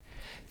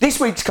This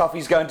week's coffee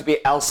is going to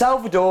be El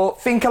Salvador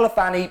Finca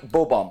Lafani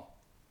Bourbon.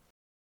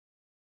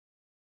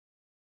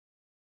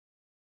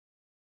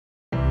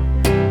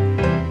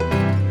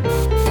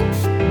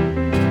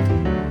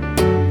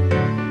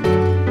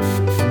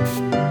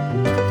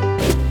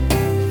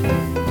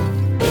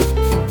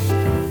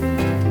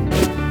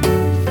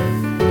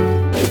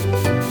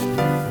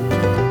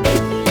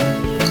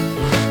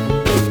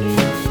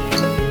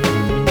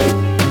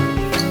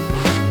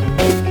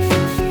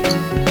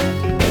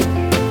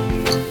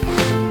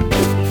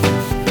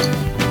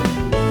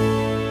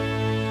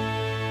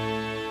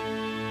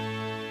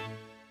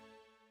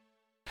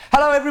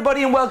 Hello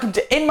everybody and welcome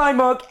to In My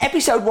Mug,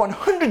 episode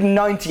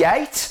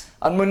 198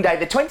 on Monday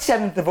the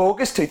 27th of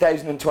August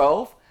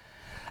 2012.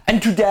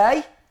 And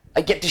today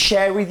I get to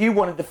share with you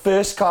one of the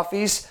first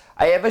coffees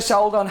I ever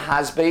sold on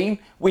Has Bean,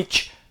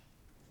 which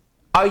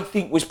I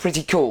think was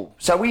pretty cool.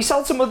 So we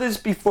sold some others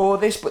before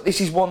this, but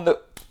this is one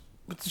that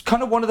it's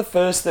kind of one of the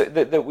first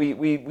that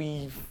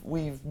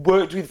we've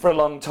worked with for a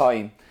long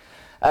time.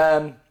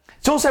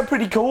 It's also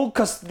pretty cool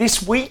because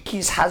this week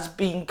is Has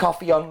Bean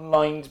Coffee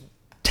Online's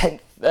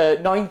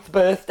 9th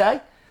birthday,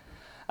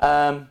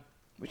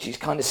 which is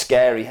kind of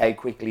scary how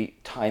quickly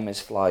time has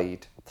flown.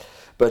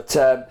 But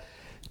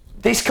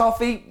this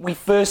coffee we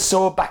first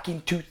saw back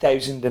in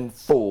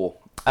 2004.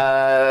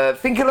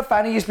 Finca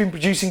Lafani has been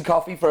producing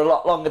coffee for a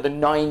lot longer than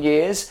 9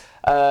 years.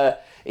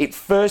 It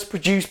first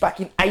produced back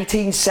in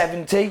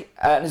 1870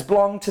 and has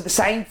belonged to the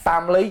same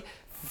family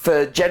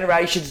for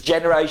generation.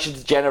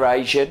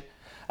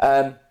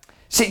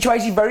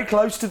 Situated very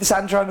close to the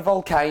Santa Ana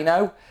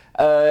volcano.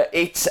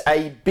 It's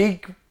a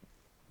big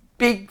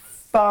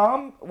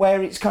farm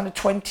where it's kind of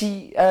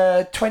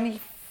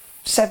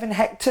 27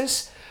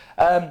 hectares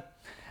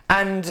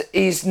and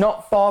is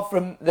not far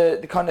from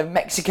the kind of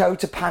Mexico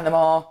to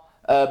Panama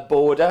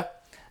border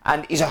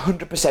and is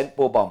 100%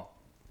 Bourbon.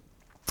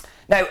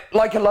 Now,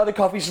 like a lot of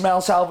coffees from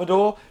El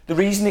Salvador, the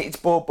reason it's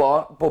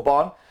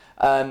Bourbon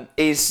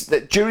is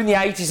that during the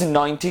 80s and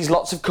 90s,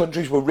 lots of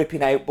countries were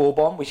ripping out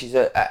Bourbon, which is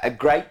a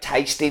great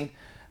tasting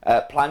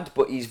plant,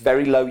 but is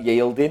very low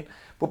yielding.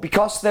 But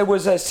because there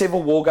was a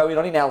civil war going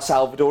on in El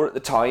Salvador at the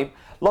time,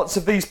 lots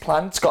of these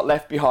plants got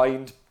left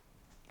behind.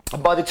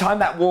 And by the time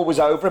that war was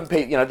over and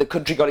the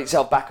country got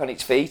itself back on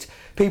its feet,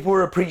 people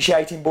were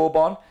appreciating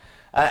Bourbon,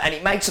 and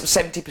it makes up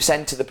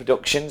 70% of the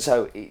production,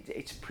 so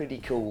it's pretty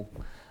cool.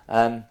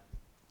 I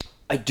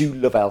do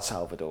love El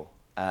Salvador.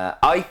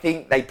 I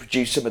think they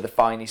produce some of the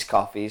finest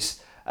coffees.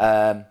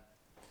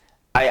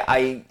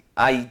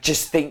 I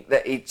just think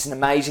that it's an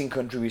amazing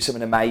country with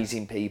some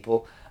amazing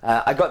people.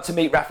 I got to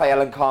meet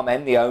Rafael and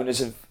Carmen, the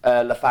owners of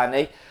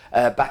Lafani,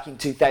 back in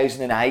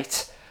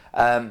 2008.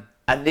 And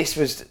this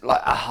was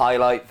like a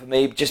highlight for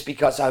me just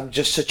because I'm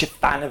just such a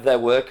fan of their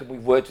work and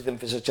we've worked with them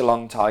for such a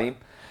long time.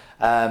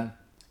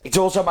 It's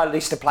also on my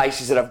list of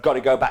places that I've got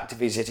to go back to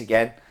visit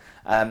again.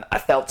 I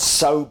felt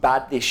so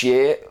bad this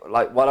year,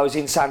 like while I was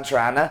in Santa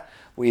Ana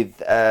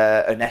with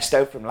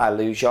Ernesto from La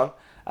Illusion.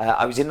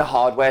 I was in the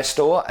hardware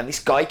store and this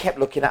guy kept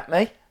looking at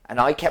me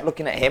and I kept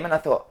looking at him and I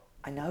thought,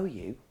 I know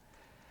you.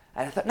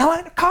 And I thought, no,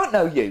 I can't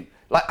know you.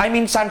 Like, I'm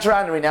in Santa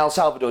Ana in El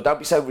Salvador, don't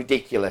be so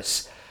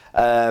ridiculous.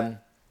 But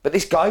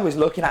this guy was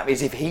looking at me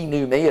as if he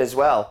knew me as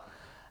well.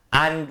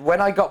 And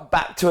when I got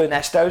back to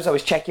Ernesto's, I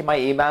was checking my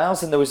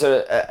emails and there was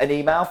an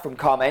email from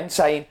Carmen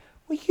saying,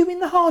 were you in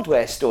the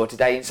hardware store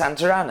today in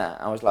Santa Ana?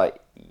 I was like,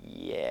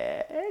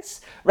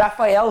 yes.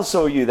 Rafael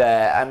saw you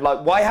there and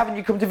like, why haven't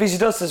you come to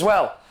visit us as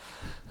well?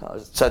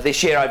 So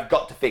this year I've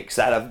got to fix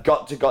that. I've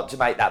got to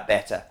make that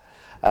better.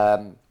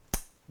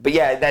 But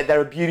yeah,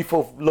 they're a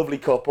beautiful, lovely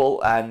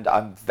couple, and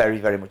I'm very,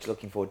 very much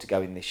looking forward to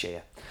going this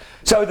year.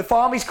 So the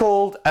farm is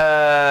called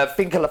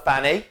Finca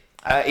Lafani.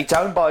 It's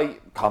owned by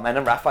Carmen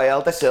and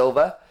Rafael da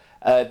Silva.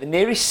 The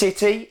nearest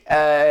city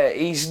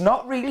is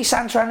not really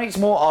Santa Ana, it's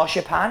more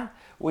Arshapan,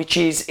 which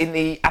is in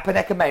the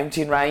Apaneca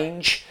mountain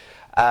range.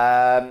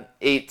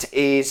 It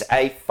is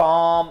a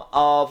farm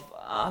of,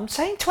 I'm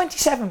saying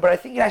 27, but I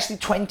think it's actually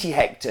 20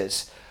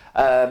 hectares.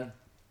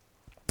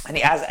 And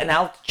it has an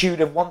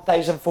altitude of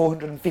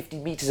 1,450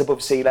 metres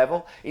above sea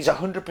level. It's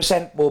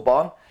 100%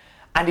 Bourbon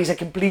and is a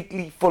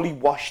completely fully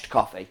washed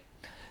coffee.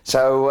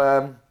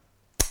 So,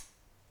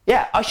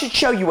 yeah, I should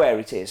show you where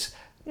it is.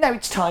 Now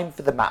it's time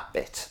for the map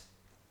bit.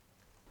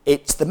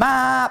 It's the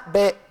map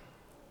bit.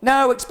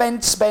 No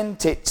expense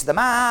spent, it's the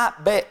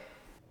map bit.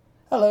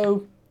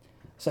 Hello.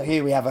 So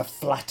here we have a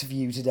flat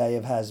view today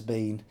of Has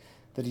Bean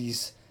that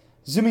is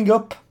zooming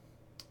up,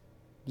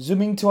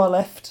 zooming to our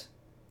left,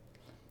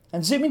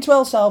 and zooming to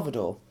El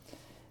Salvador.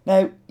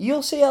 Now,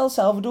 you'll see El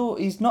Salvador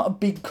is not a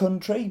big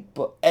country,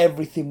 but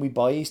everything we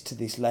buy is to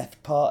this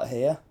left part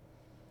here.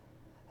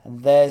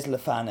 And there's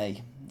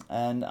Lafani.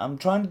 And I'm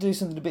trying to do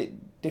something a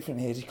bit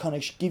different here to kind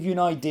of give you an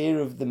idea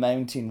of the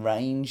mountain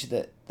range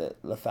that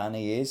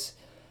Lafani is.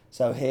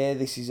 So here,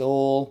 this is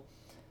all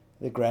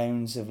the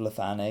grounds of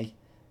Lafani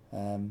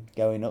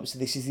going up. So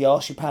this is the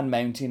Arshapan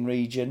mountain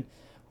region,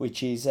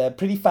 which is a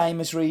pretty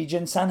famous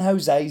region. San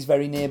Jose is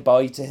very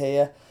nearby to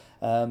here.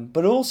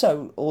 But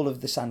also all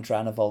of the Santa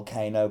Ana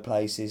volcano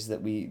places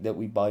that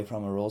we buy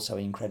from are also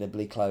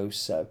incredibly close.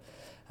 So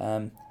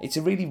it's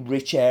a really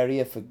rich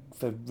area for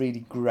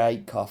really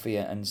great coffee,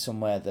 and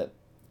somewhere that,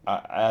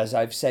 as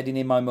I've said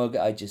in my mug,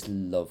 I just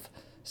love.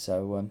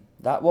 So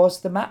that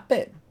was the map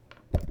bit.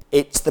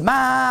 It's the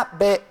map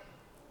bit.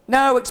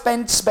 No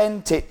expense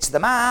spent, it's the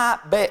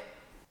map bit.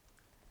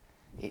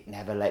 It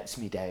never lets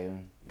me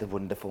down, the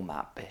wonderful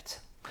map bit.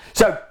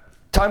 So,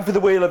 time for the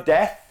Wheel of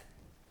Death.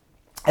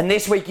 And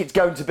this week it's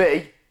going to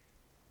be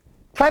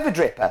Clever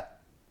Dripper.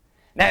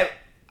 Now,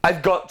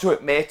 I've got to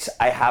admit,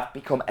 I have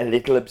become a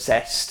little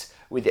obsessed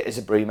with it as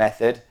a brew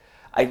method.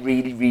 I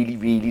really, really,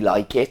 really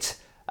like it.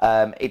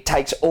 It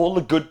takes all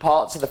the good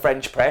parts of the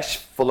French press,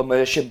 full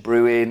immersion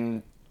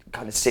brewing,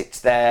 kind of sits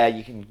there.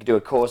 You can do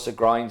a coarser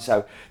grind,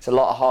 so it's a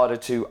lot harder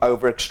to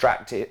over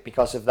extract it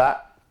because of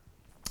that.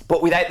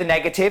 But without the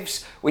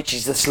negatives, which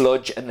is the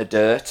sludge and the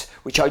dirt,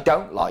 which I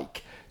don't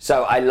like.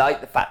 So I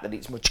like the fact that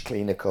it's much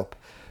cleaner cup.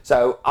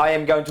 So I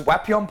am going to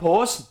whap you on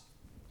pause.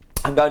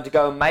 I'm going to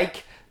go and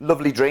make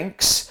lovely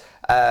drinks.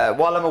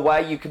 While I'm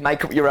away, you can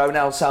make up your own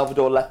El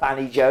Salvador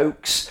Lefani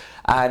jokes,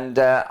 and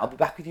I'll be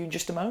back with you in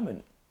just a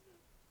moment.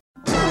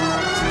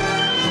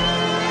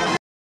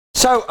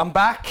 So I'm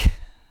back.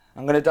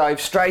 I'm going to dive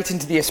straight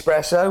into the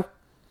espresso.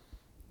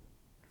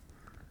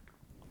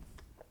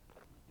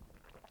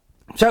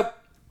 So,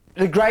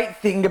 the great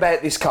thing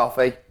about this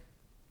coffee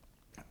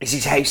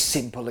is how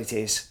simple it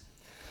is.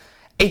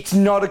 It's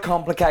not a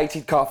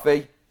complicated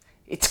coffee.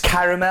 It's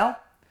caramel.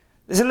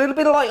 There's a little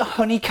bit of like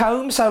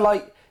honeycomb, so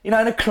like, you know,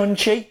 in a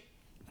crunchy.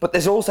 But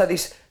there's also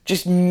this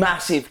just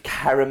massive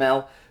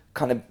caramel,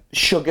 kind of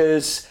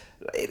sugars.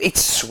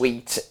 It's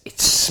sweet,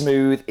 it's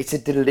smooth, it's a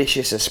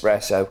delicious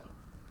espresso.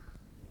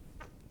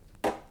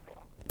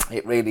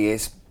 It really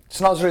is.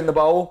 Snozzer in the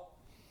bowl.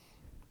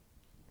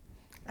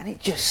 And it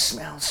just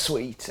smells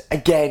sweet.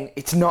 Again,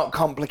 it's not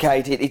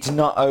complicated. It's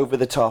not over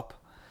the top.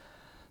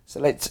 So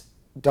let's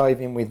dive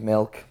in with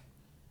milk.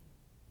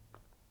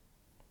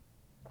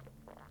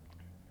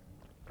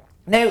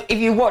 Now, if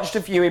you watched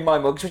a few in my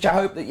mugs, which I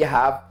hope that you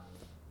have,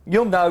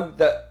 you'll know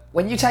that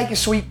when you take a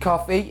sweet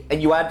coffee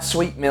and you add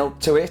sweet milk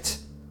to it,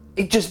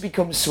 it just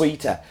becomes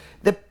sweeter.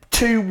 The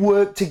two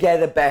work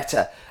together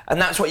better. And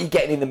that's what you're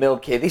getting in the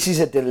milk here. This is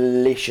a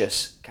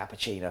delicious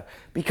cappuccino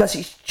because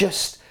it's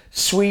just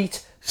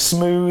sweet,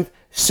 smooth,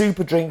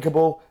 super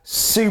drinkable,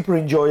 super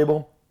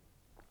enjoyable.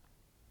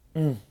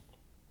 I've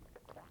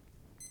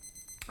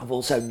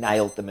also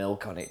nailed the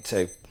milk on it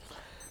too.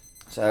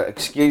 So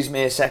excuse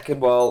me a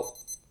second while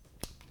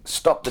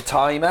stop the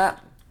timer,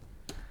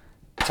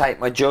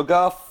 take my jug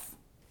off,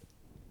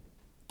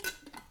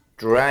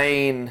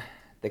 drain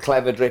the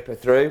Clever Dripper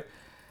through.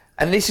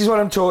 And this is what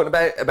I'm talking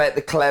about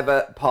the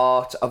clever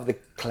part of the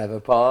clever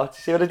part.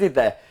 See what I did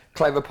there?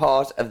 Clever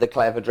part of the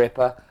Clever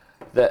Dripper.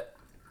 That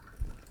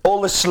all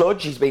the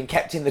sludge is being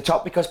kept in the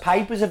top because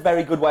paper's a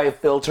very good way of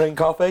filtering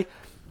coffee.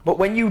 But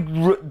when you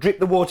drip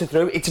the water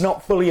through, it's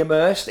not fully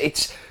immersed.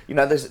 It's, you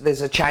know,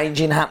 there's a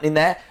changing happening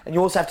there. And you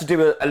also have to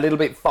do a little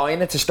bit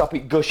finer to stop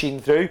it gushing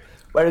through.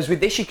 Whereas with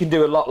this, you can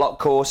do a lot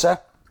coarser.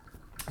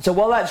 So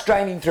while that's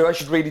draining through, I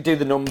should really do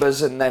the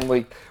numbers and then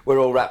we're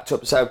all wrapped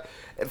up. So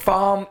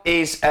farm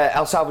is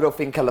El Salvador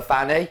Finca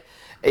Lefani.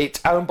 It's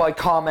owned by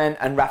Carmen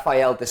and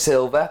Rafael da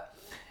Silva.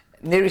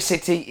 Nearest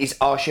city is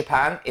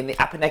Archapan in the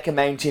Apaneca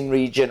Mountain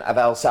region of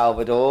El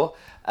Salvador.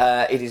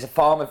 It is a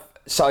farm of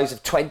size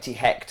of 20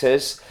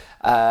 hectares,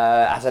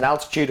 has an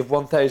altitude of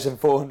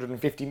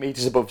 1,450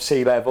 metres above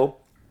sea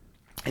level.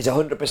 It's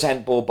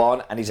 100%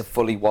 Bourbon and is a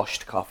fully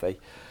washed coffee.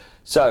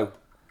 So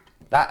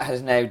that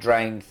has now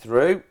drained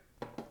through.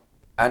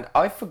 And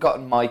I've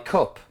forgotten my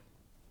cup.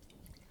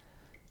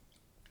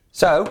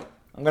 So,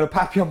 I'm going to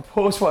pop you on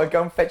pause while I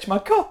go and fetch my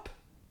cup.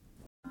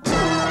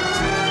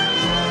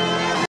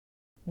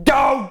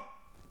 Go!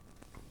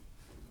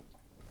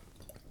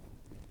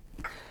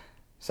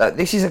 So,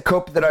 this is a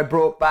cup that I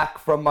brought back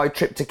from my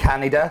trip to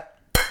Canada.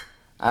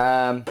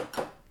 It's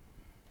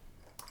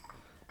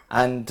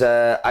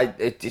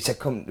a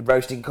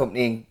roasting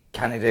company in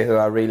Canada who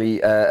I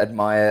really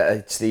admire.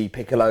 It's the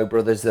Piccolo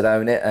brothers that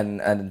own it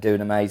and do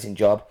an amazing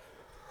job.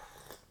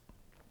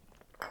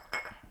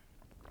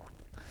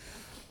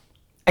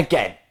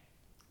 Again,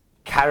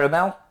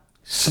 caramel,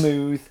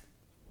 smooth,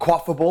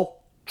 quaffable,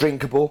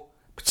 drinkable,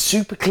 but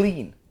super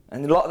clean.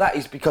 And a lot of that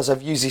is because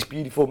I've used this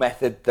beautiful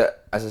method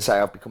that, as I say,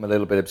 I've become a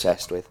little bit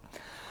obsessed with.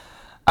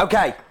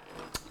 Okay,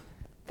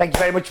 thank you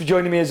very much for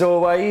joining me as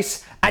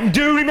always. And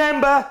do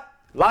remember,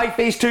 life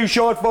is too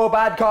short for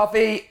bad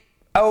coffee.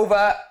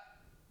 Over.